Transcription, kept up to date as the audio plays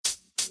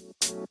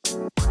Hey,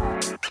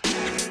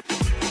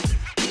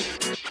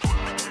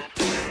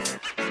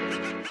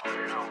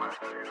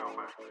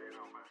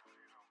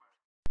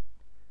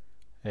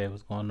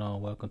 what's going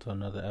on? Welcome to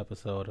another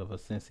episode of a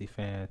Cincy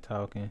Fan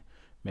Talking.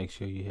 Make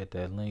sure you hit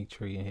that link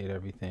tree and hit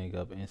everything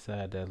up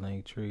inside that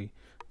link tree.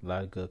 A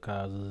lot of good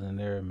causes in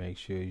there. Make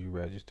sure you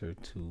register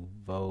to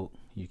vote.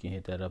 You can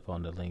hit that up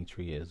on the link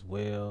tree as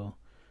well.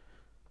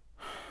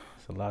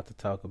 It's a lot to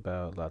talk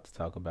about. A lot to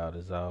talk about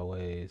as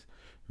always.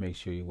 Make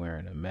sure you're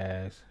wearing a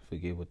mask.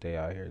 Forget what they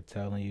out here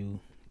telling you.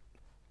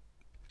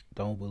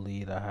 Don't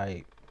believe the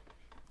hype.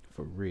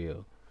 For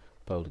real.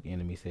 Public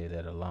Enemy said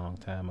that a long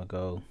time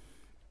ago.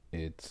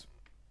 It's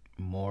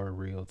more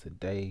real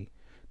today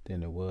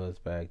than it was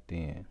back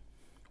then.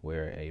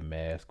 Wear a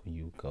mask when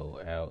you go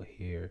out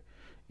here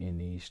in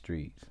these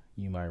streets.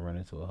 You might run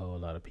into a whole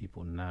lot of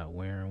people not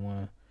wearing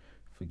one.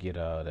 Forget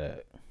all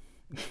that.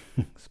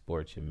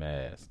 Sport your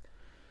mask.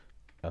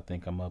 I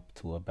think I'm up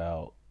to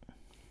about,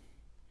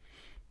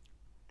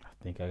 I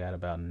think I got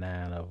about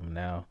 9 of them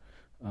now.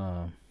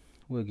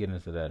 We'll get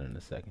into that in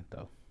a second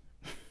though.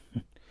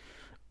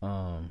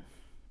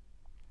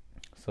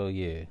 So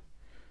yeah.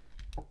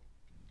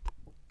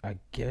 I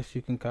guess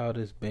you can call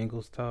this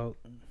Bengals talk.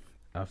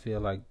 I feel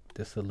like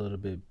this a little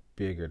bit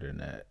bigger than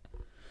that.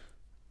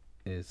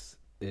 It's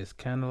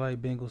kind of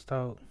like Bengals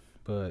talk,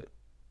 but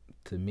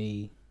to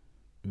me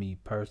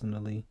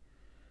personally,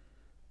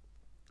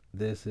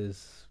 this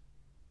is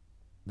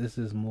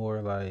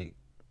more like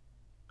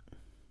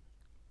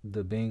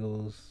the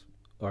Bengals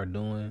are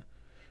doing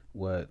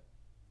what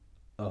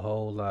a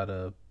whole lot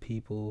of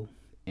people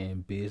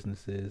and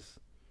businesses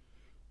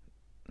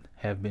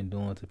have been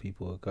doing to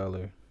people of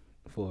color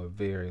for a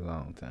very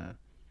long time.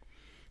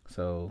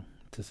 So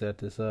to set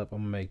this up,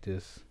 I'm gonna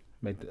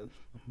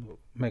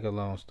make a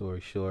long story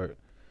short.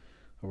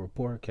 A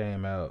report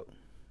came out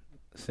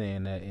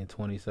saying that in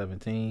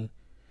 2017,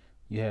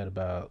 you had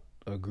about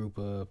a group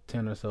of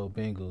 10 or so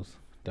Bengals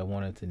that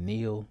wanted to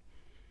kneel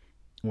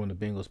when the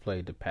Bengals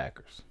played the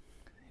Packers.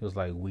 It was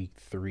like week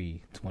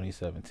 3,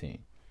 2017.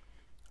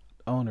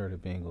 The owner of the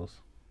Bengals,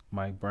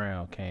 Mike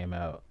Brown, came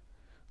out,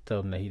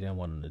 told them that he didn't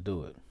want them to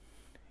do it.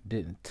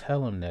 Didn't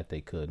tell them that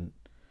they couldn't.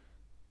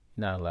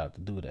 Not allowed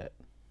to do that.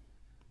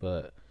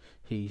 But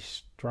he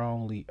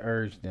strongly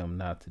urged them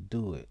not to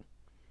do it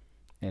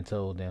and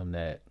told them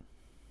that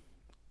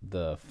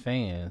the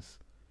fans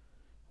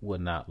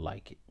would not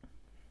like it.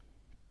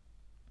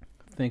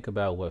 Think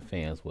about what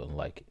fans wouldn't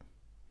like it.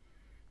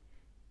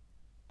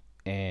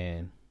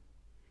 And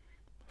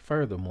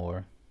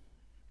furthermore,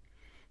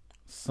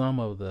 some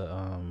of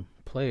the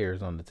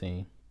players on the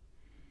team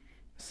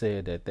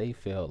said that they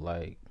felt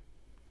like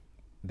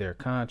their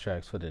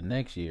contracts for the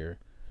next year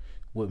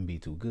wouldn't be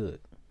too good.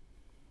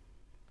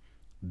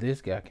 This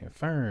got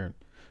confirmed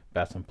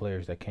by some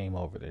players that came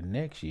over the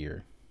next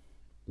year.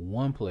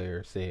 One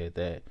player said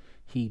that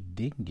he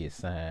didn't get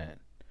signed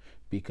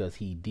because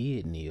he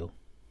did kneel.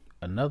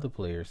 Another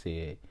player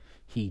said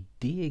he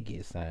did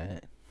get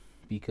signed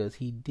because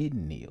he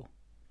didn't kneel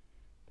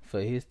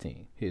for his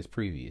team, his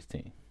previous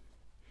team.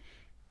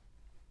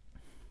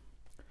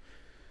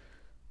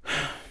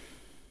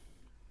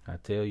 I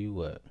tell you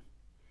what,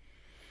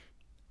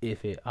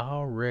 if it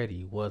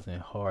already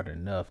wasn't hard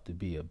enough to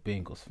be a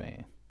Bengals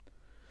fan,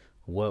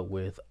 what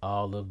with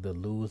all of the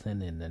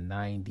losing in the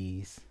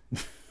 90s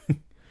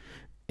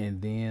and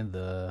then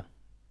the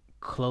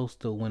close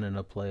to winning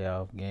a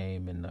playoff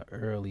game in the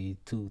early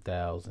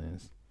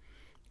 2000s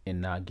and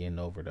not getting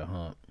over the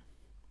hump,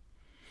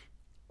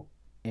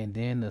 and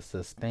then the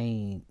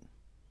sustained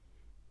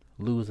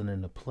losing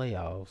in the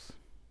playoffs,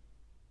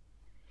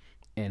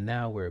 and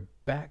now we're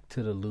back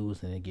to the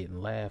losing and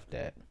getting laughed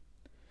at.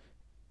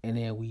 And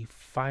then we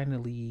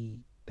finally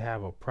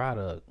have a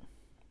product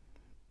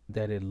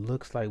that it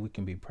looks like we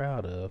can be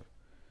proud of.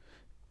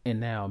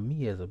 And now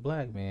me as a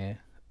black man,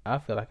 I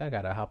feel like I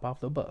gotta hop off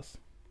the bus.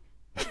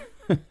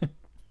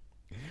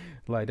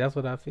 Like that's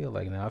what I feel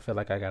like now. I feel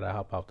like I gotta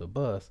hop off the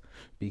bus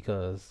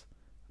because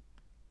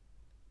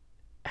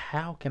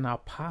how can I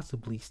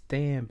possibly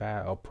stand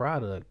by a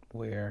product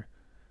where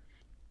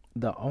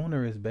the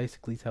owner is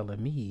basically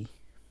telling me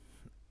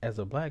as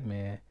a black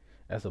man,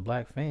 as a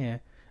black fan,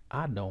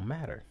 I don't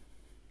matter.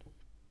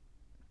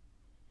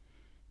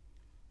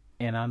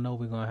 And I know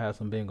we're going to have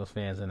some Bengals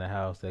fans in the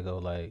house that go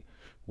like,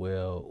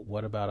 well,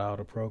 what about all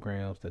the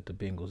programs that the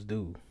Bengals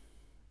do?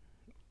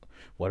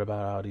 What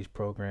about all these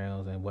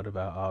programs and what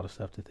about all the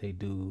stuff that they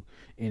do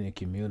in the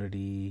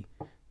community?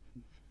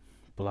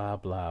 Blah,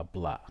 blah,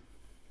 blah.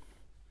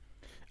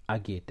 I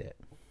get that.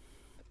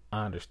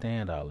 I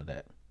understand all of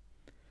that.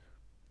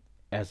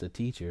 As a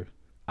teacher,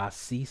 I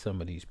see some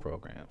of these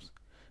programs.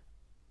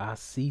 I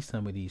see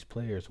some of these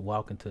players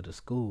walk into the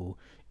school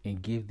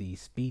and give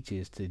these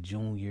speeches to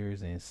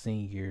juniors and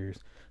seniors.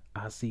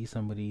 I see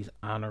some of these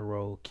honor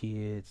roll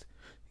kids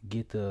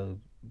get to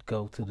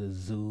go to the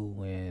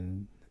zoo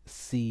and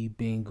see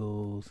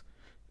Bengals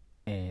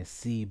and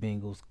see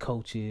Bengals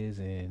coaches,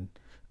 and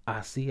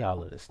I see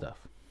all of this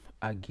stuff.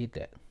 I get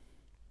that.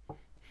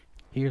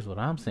 Here's what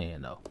I'm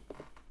saying though.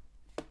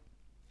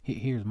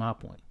 Here's my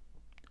point.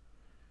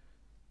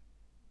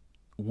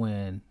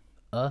 When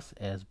us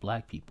as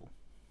black people,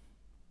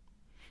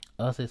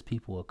 us as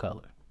people of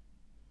color,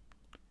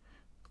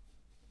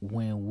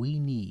 when we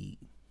need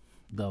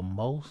the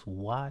most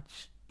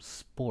watched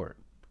sport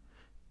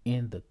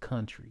in the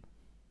country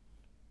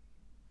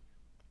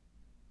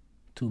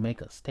to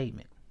make a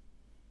statement,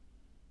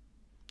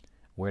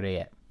 where they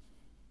at?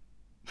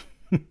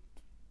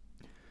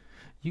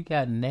 You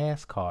got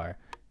NASCAR,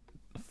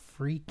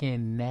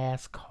 freaking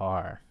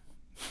NASCAR,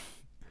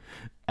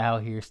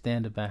 out here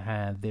standing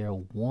behind their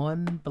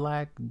one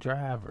black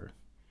driver.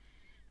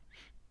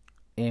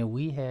 And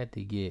we had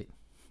to get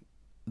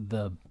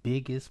the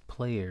biggest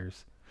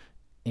players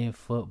in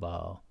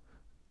football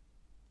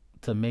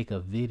to make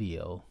a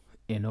video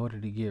in order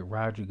to get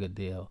Roger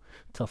Goodell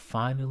to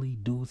finally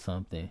do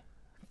something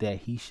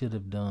that he should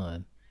have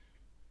done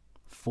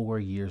 4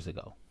 years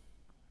ago.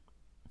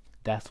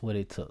 That's what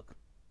it took.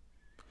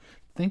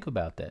 Think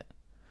about that.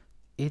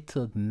 It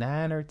took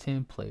 9 or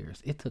 10 players.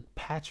 It took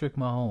Patrick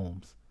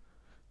Mahomes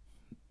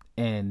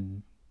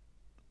and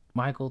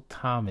Michael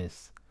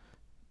Thomas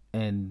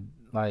and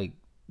like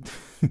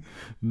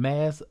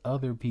mass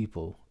other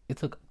people. It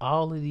took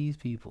all of these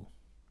people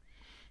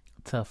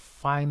to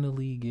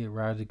finally get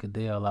Roger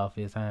Goodell off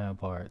his hind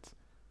parts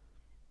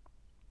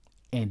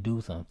and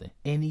do something.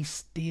 And he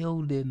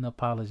still didn't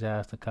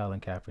apologize to Colin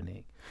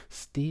Kaepernick.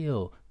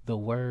 Still, the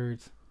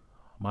words,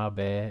 my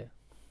bad,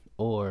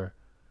 or,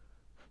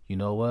 you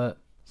know what,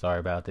 sorry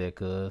about that,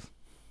 cuz,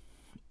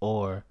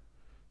 or,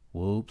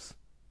 whoops.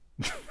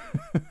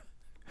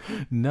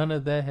 None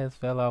of that has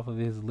fell off of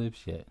his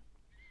lips yet.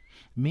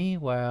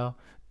 Meanwhile,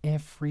 in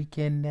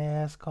freaking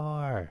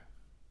NASCAR,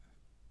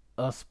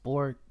 a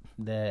sport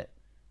that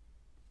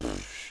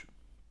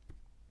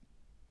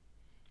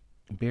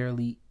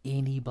barely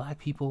any black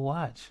people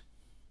watch,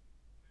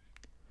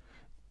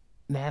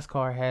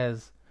 NASCAR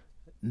has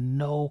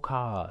no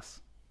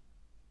cause,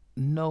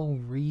 no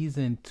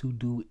reason to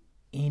do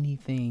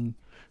anything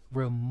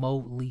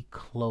remotely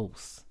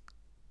close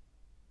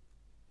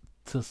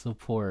to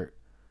support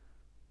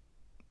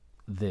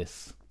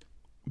this,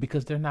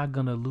 because they're not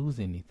gonna lose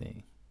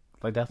anything.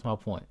 Like, that's my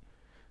point.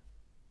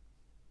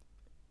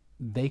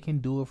 They can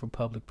do it for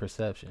public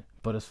perception,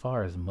 but as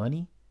far as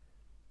money,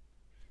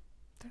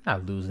 they're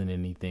not losing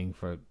anything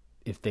for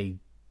if they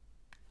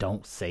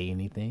don't say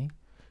anything.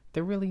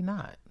 They're really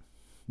not.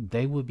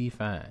 They would be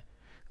fine.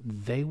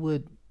 They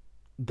would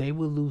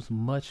lose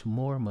much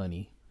more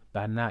money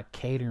by not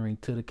catering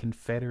to the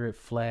Confederate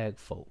flag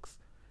folks.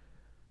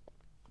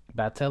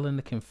 By telling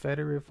the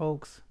Confederate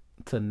folks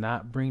to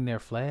not bring their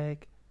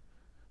flag,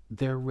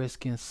 they're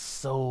risking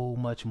so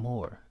much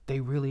more. They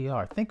really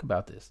are. Think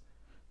about this.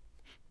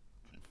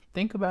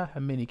 Think about how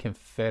many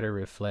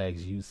Confederate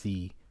flags you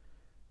see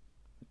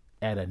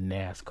at a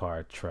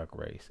NASCAR truck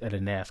race, at a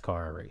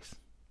NASCAR race.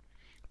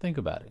 Think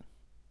about it.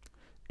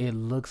 It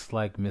looks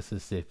like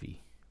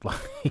Mississippi.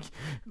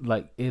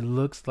 Like it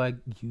looks like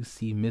you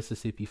see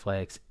Mississippi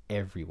flags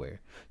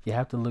everywhere. You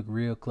have to look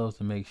real close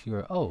to make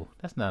sure, oh,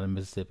 that's not a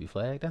Mississippi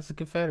flag. That's a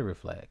Confederate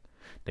flag.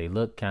 They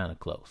look kind of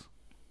close.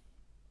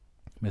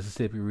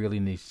 Mississippi really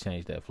needs to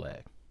change that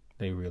flag.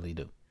 They really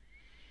do.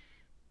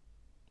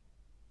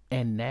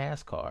 And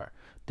NASCAR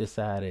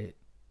decided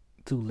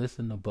to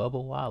listen to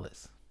Bubba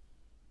Wallace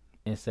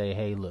and say,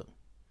 hey, look,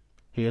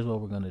 here's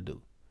what we're going to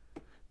do.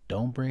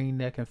 Don't bring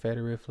that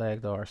Confederate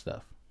flag to our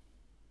stuff.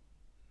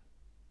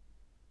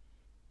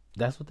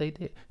 That's what they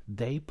did.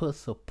 They put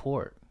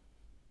support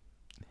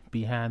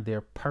behind their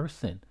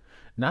person,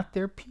 not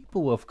their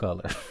people of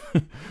color,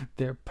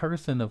 their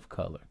person of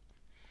color.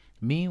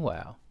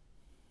 Meanwhile,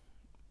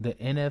 the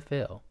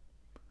NFL,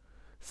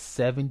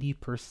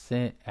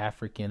 70%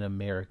 African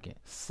American,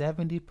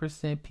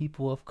 70%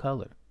 people of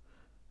color.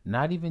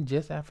 Not even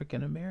just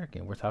African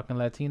American. We're talking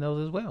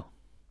Latinos as well.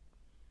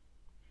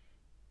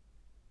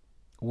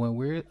 When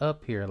we're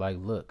up here, like,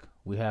 look,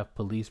 we have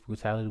police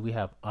brutality. We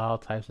have all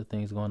types of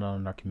things going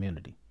on in our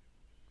community.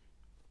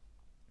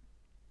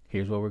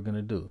 Here's what we're going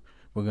to do.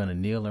 We're going to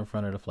kneel in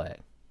front of the flag.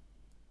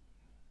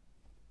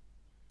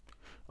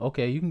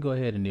 Okay, you can go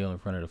ahead and kneel in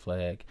front of the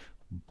flag,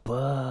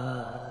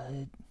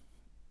 but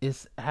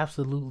it's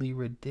absolutely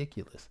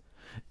ridiculous.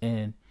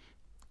 And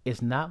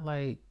it's not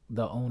like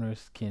the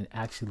owners can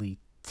actually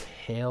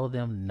tell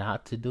them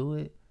not to do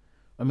it.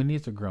 I mean,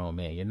 these are grown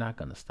men. You're not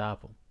going to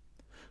stop them.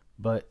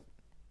 But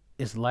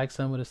it's like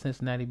some of the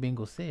Cincinnati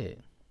Bengals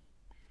said.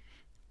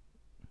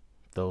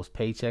 Those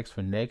paychecks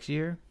for next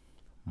year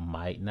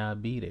might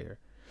not be there.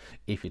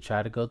 If you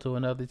try to go to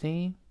another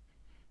team,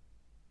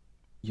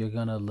 you're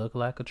going to look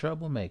like a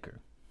troublemaker.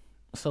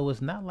 So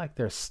it's not like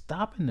they're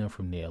stopping them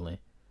from kneeling.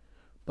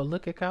 But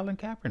look at Colin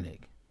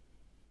Kaepernick.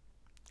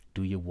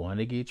 Do you want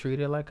to get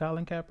treated like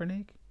Colin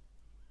Kaepernick?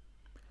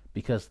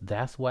 Because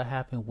that's what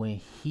happened when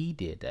he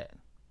did that.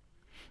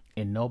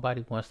 And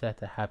nobody wants that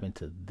to happen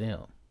to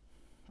them.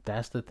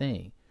 That's the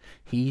thing.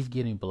 He's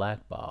getting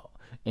blackballed.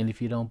 And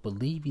if you don't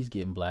believe he's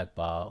getting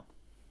blackballed,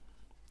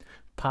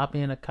 pop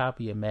in a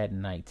copy of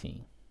Madden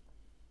 19.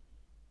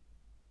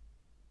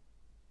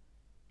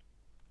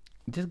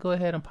 Just go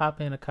ahead and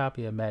pop in a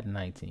copy of Madden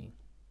 19.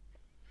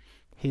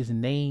 His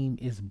name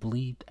is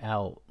bleeped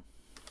out.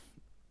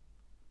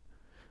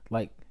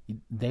 Like,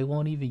 they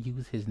won't even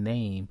use his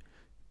name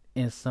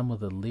in some of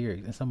the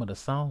lyrics, in some of the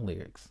song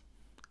lyrics.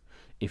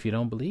 If you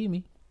don't believe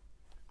me,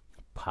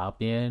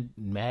 pop in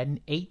Madden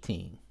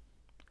 18.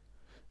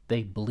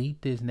 They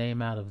bleeped his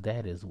name out of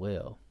that as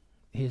well.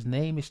 His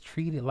name is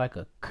treated like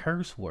a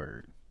curse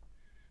word.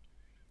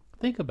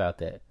 Think about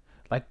that.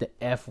 Like the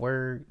F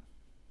word,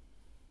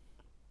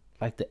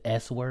 like the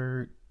S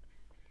word,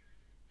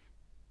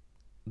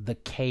 the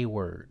K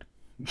word.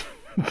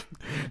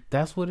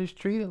 That's what it's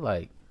treated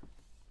like.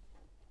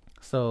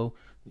 So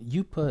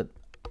you put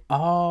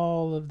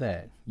all of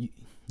that,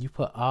 you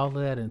put all of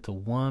that into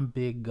one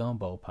big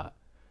gumbo pot.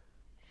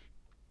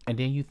 And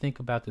then you think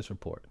about this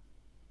report.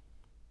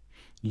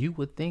 You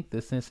would think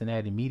the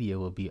Cincinnati media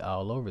would be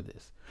all over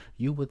this.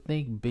 You would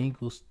think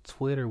Bengals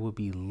Twitter would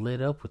be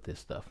lit up with this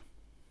stuff.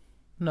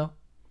 No.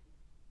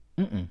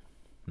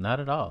 Not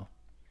at all.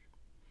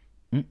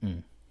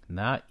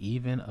 Not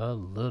even a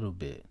little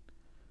bit.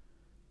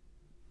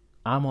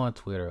 I'm on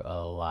Twitter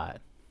a lot.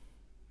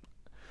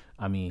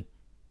 I mean,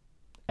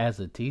 as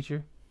a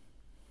teacher,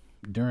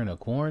 during a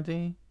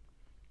quarantine,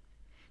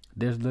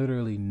 there's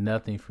literally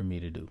nothing for me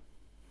to do.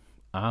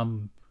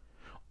 I'm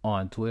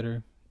on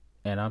Twitter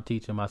and I'm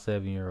teaching my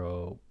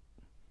 7-year-old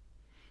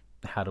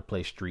how to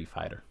play Street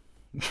Fighter.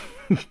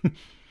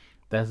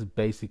 That's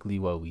basically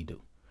what we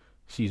do.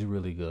 She's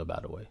really good, by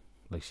the way.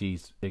 Like,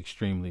 she's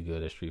extremely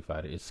good at Street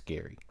Fighter. It's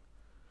scary.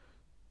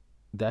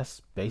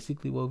 That's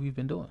basically what we've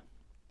been doing.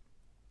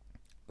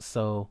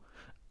 So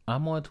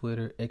I'm on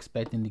Twitter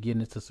expecting to get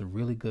into some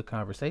really good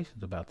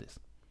conversations about this.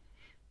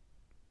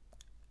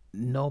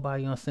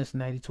 Nobody on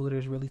Cincinnati Twitter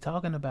is really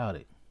talking about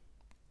it.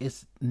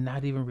 It's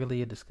not even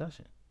really a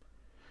discussion.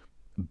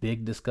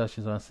 Big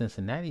discussions on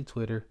Cincinnati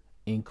Twitter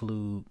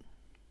include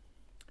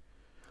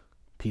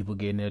people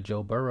getting their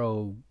Joe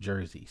Burrow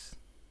jerseys.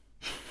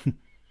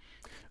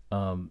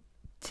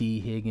 T.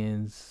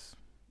 Higgins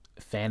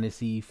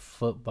fantasy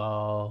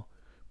football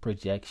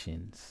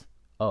projections.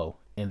 Oh,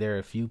 and there are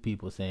a few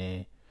people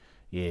saying,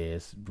 yeah,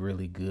 it's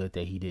really good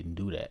that he didn't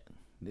do that,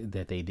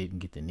 that they didn't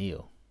get to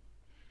kneel.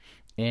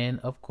 And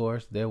of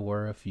course, there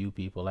were a few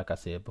people, like I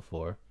said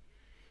before,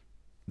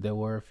 there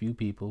were a few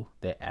people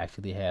that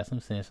actually had some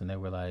sense, and they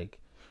were like,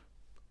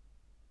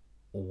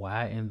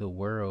 why in the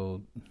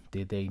world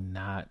did they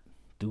not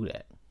do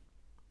that?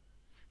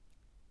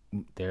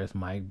 There's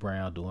Mike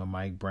Brown doing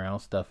Mike Brown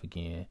stuff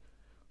again,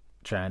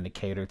 trying to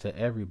cater to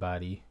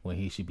everybody when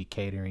he should be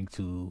catering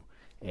to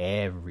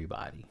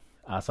everybody.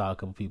 I saw a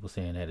couple people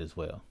saying that as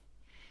well.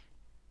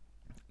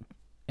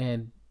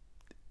 And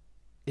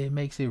it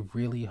makes it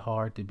really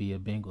hard to be a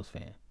Bengals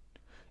fan.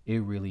 It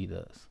really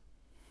does.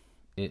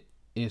 It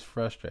is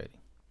frustrating.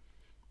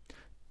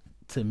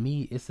 To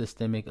me, it's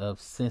systemic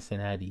of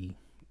Cincinnati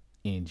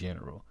in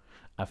general.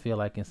 I feel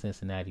like in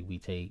Cincinnati, we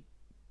take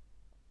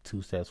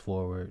 2 steps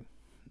forward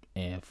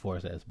and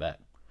 4 steps back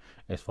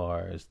as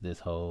far as this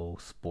whole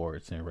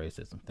sports and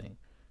racism thing.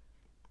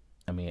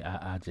 I mean,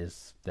 I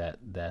just,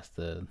 that's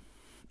the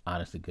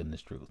honest to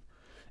goodness truth.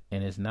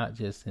 And it's not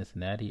just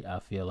Cincinnati. I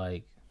feel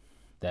like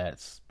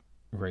that's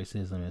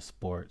racism in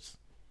sports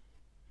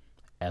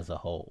as a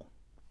whole.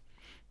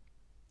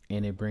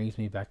 And it brings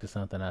me back to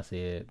something I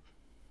said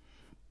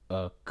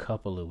a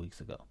couple of weeks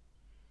ago.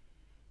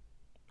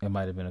 It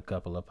might have been a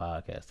couple of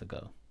podcasts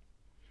ago.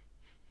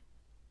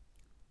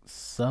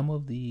 Some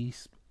of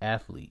these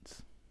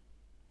athletes,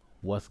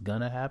 what's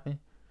gonna happen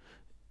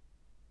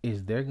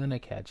is they're gonna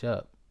catch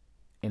up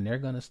and they're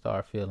gonna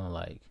start feeling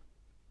like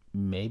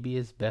maybe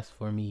it's best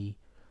for me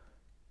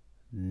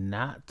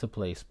not to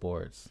play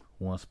sports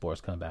once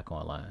sports come back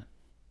online,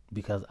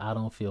 because I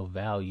don't feel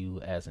value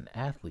as an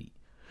athlete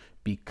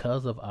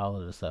because of all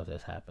of the stuff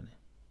that's happening.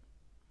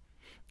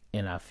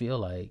 And I feel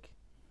like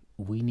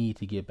we need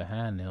to get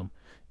behind them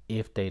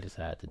if they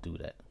decide to do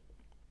that,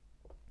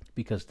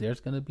 because there's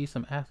going to be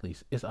some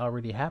athletes. It's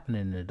already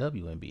happening in the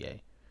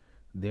WNBA.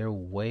 They're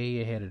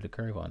way ahead of the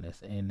curve on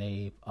this, and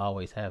they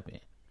always have been.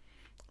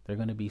 There are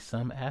going to be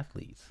some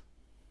athletes,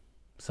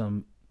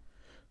 some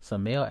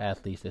male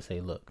athletes that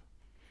say, look,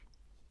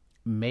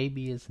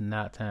 maybe it's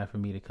not time for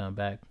me to come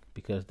back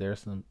because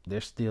there's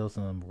still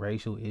some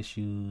racial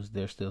issues.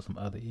 There's still some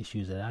other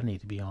issues that I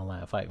need to be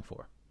online fighting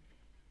for.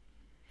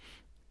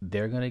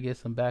 They're going to get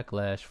some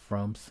backlash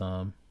from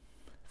some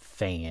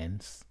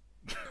fans.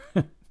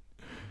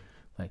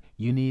 Like,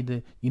 you need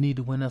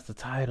to win us the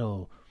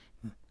title.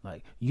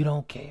 Like, you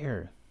don't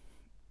care.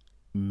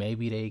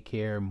 Maybe they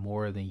care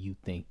more than you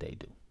think they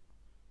do.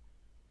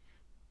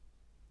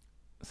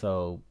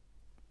 So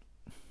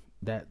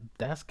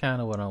that's kind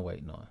of what I'm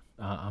waiting on.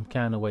 I'm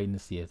kind of waiting to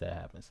see if that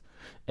happens.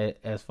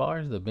 As far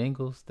as the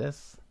Bengals,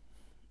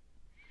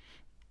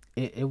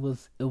 it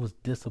was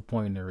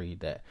disappointing to read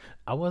that.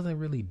 I wasn't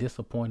really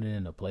disappointed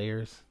in the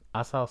players.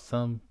 I saw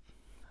some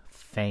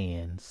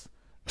fans,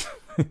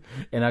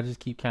 and I just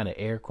keep kind of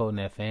air quoting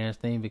that fans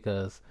thing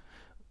because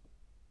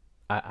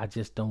I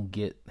just don't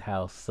get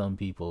how some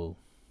people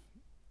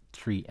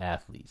treat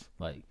athletes.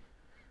 Like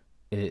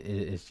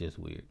it's just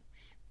weird.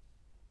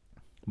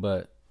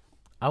 But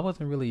I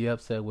wasn't really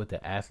upset with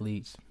the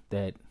athletes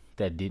that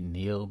didn't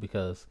kneel,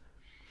 because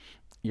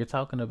you're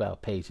talking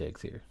about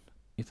paychecks here.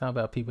 You're talking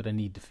about people that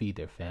need to feed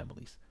their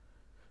families.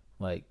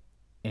 Like,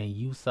 and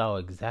you saw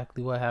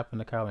exactly what happened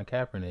to Colin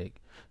Kaepernick,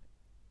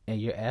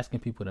 and you're asking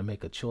people to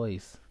make a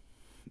choice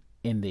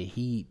in the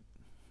heat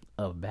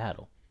of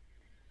battle.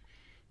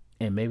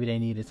 And maybe they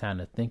needed time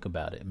to think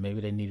about it.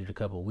 Maybe they needed a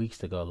couple of weeks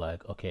to go,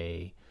 like,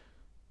 okay,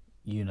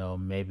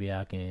 maybe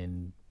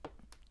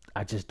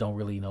I just don't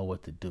really know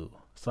what to do.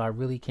 So I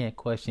really can't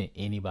question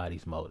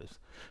anybody's motives.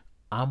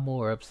 I'm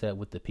more upset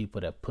with the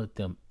people that put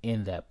them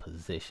in that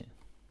position.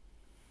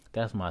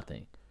 That's my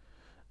thing.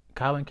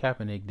 Colin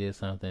Kaepernick did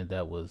something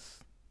that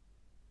was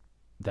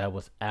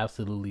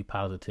absolutely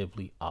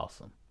positively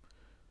awesome.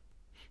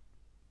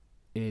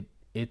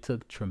 It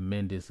took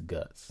tremendous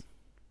guts.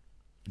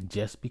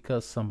 Just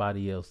because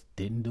somebody else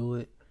didn't do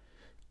it,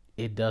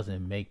 it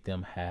doesn't make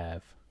them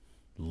have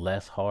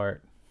less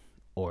heart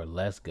or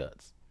less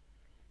guts.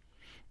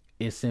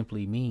 It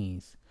simply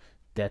means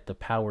that the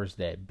powers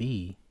that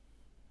be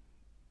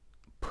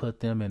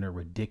put them in a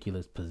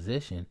ridiculous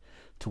position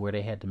to where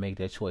they had to make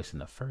that choice in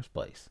the first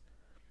place.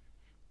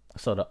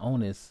 So the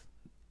onus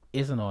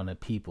isn't on the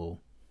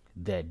people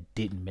that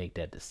didn't make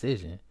that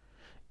decision.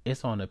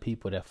 It's on the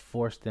people that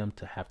forced them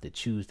to have to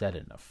choose that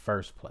in the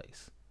first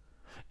place.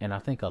 And I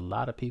think a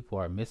lot of people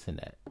are missing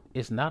that.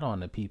 It's not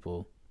on the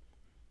people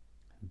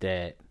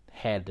that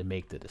had to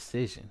make the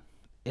decision.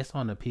 It's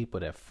on the people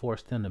that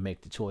forced them to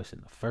make the choice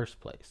in the first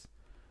place.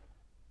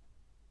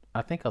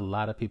 I think a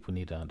lot of people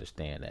need to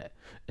understand that,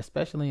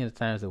 especially in the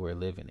times that we're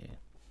living in.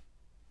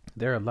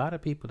 There are a lot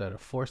of people that are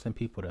forcing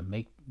people to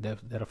make that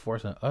are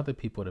forcing other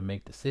people to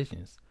make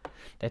decisions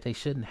that they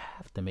shouldn't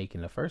have to make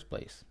in the first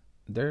place.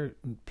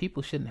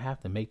 People shouldn't have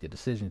to make the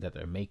decisions that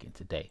they're making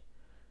today.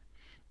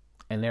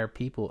 And there are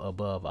people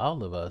above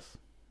all of us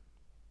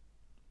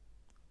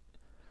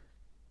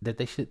that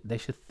they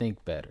should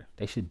think better.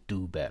 They should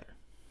do better.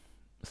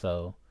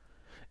 So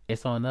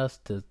it's on us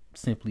to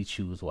simply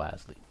choose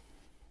wisely.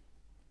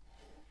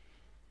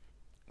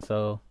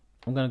 So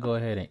I'm going to go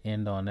ahead and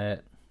end on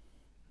that.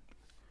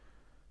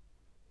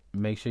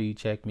 Make sure you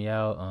check me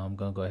out. I'm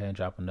going to go ahead and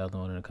drop another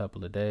one in a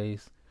couple of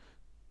days.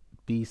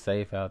 Be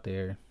safe out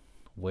there.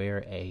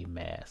 Wear a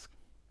mask.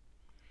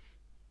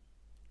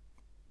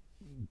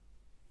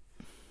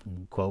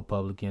 Quote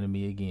Public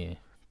Enemy again.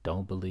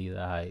 Don't believe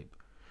the hype.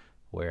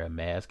 Wear a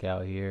mask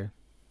out here.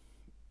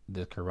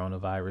 The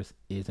coronavirus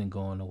isn't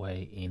going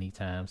away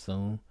anytime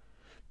soon,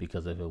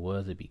 because if it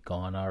was, it'd be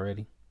gone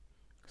already.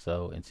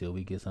 So until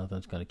we get something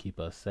that's going to keep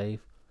us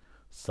safe,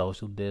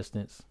 social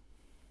distance,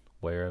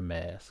 wear a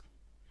mask.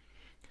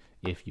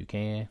 If you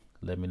can,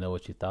 let me know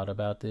what you thought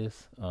about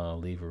this.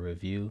 Leave a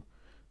review.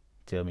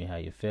 Tell me how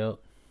you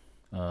felt.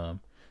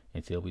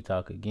 Until we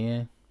talk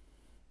again,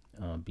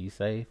 be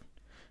safe,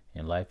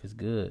 and life is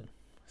good.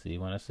 See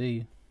you when I see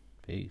you.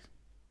 Peace.